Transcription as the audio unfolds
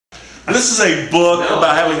This is a book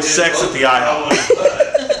about having sex at the IHOP.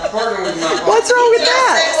 What's wrong with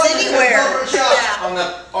that? Sex anywhere.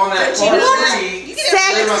 On that tree.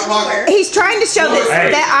 Sex. He's trying to show that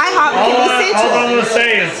IHOP can be sensual. All I'm gonna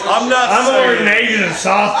say is I'm ordering eggs and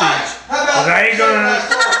sausage. I ain't gonna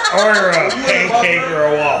order a pancake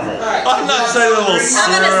or a waffle. I'm not saying a little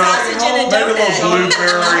syrup, maybe a little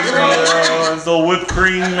blueberry, a little whipped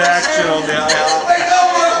cream action on the IHOP.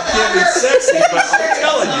 Can't be sexy, but I'm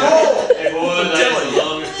telling you. I'm telling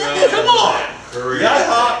you. Come on. The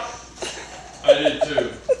IHOP. I did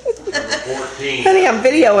too. Number 14. Honey, I'm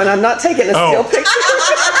videoing. I'm not taking a still picture.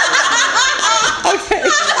 Okay.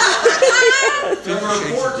 Number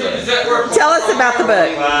 14. Is that where? Tell us about the book.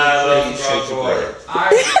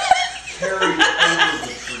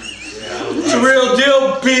 It's a real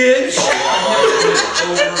deal, bitch.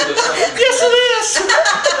 Yes, it is.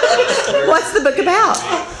 What's the book about?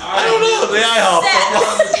 I don't know. The IHOP.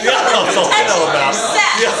 The IHOP's all I know about.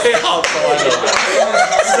 The IHOP's all I know about.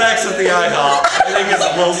 Sex at the IHOP. I think it's a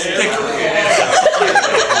little sticky.